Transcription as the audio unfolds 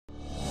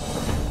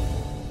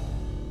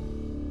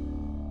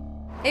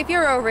If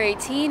you're over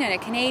 18 and a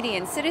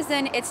Canadian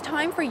citizen, it's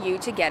time for you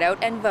to get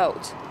out and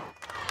vote.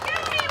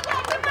 Tell me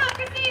what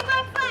democracy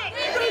looks like!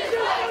 This is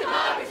what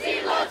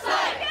democracy looks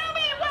like! Tell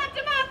me what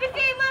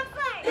democracy looks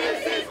like!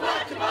 This is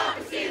what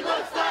democracy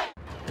looks like!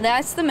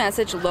 That's the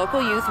message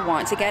local youth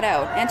want to get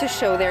out, and to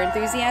show their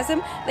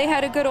enthusiasm, they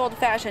had a good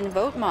old-fashioned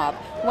vote mob.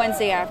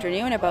 Wednesday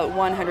afternoon, about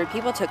 100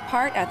 people took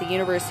part at the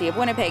University of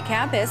Winnipeg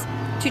campus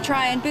to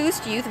try and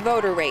boost youth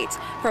voter rates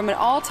from an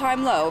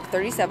all-time low of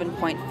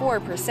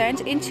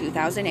 37.4% in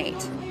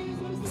 2008.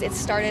 It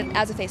started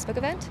as a Facebook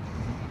event,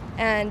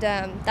 and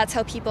that's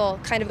how people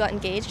kind of got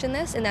engaged in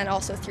this, and then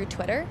also through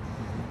Twitter.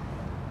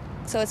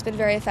 So it's been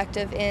very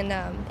effective in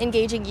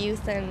engaging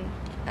youth and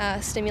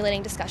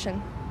stimulating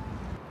discussion.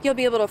 You'll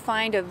be able to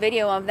find a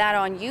video of that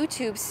on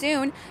YouTube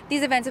soon.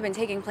 These events have been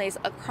taking place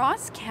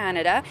across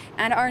Canada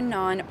and are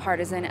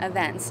non-partisan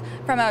events.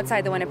 From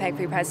outside the Winnipeg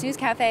Free Press News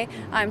Cafe,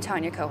 I'm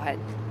Tanya Kohut.